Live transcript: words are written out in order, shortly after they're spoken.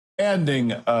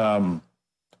ending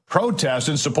protest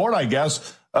in support, I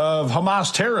guess, of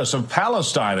Hamas terrorists of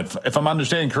Palestine. If I'm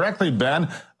understanding correctly, Ben,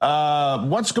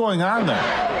 what's going on there?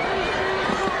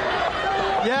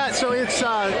 Yeah, so it's,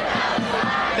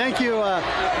 thank you.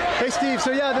 Hey, Steve.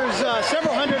 So, yeah, there's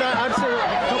several hundred, I'd say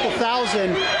a couple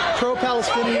thousand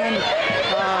pro-Palestinian.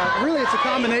 Really, it's a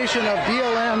combination of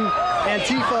BLM,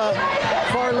 Antifa,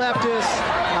 far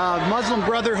leftists, Muslim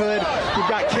Brotherhood. You've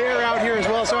got CARE out here as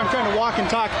well, so I'm trying to walk and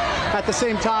talk at the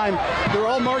same time. They're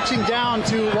all marching down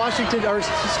to Washington, or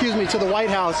excuse me, to the White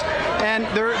House, and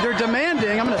they're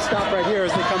demanding, I'm going to stop right here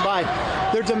as they come by,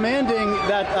 they're demanding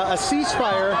that a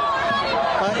ceasefire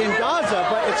in Gaza.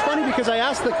 But it's funny because I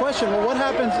asked the question, well, what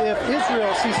happens if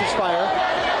Israel ceases fire?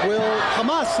 Will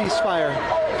Hamas cease fire?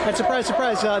 And surprise,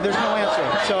 surprise, there's no answer.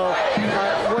 So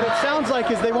what it sounds like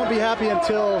is they won't be happy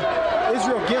until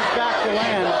Israel gives back the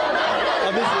land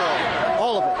of Israel,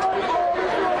 all of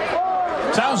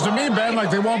it. Sounds to me, Ben, like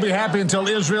they won't be happy until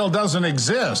Israel doesn't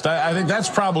exist. I think that's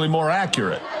probably more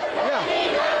accurate.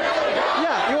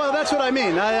 Yeah, well, that's what I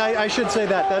mean. I should say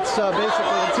that. That's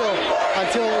basically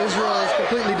until Israel is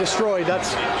completely destroyed.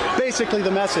 That's basically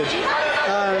the message.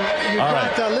 You've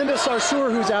got Linda Sarsour,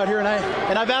 who's out here, and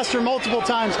I've asked her multiple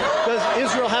times, does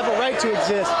Israel have a right to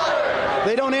exist?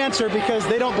 They don't answer because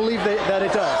they don't believe that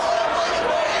it does.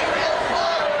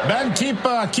 Ben,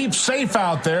 keep safe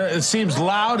out there. It seems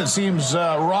loud, it seems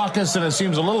raucous, and it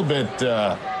seems a little bit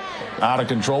out of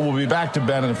control. We'll be back to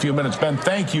Ben in a few minutes. Ben,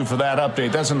 thank you for that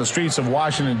update. That's in the streets of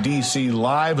Washington, D.C.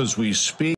 live as we speak.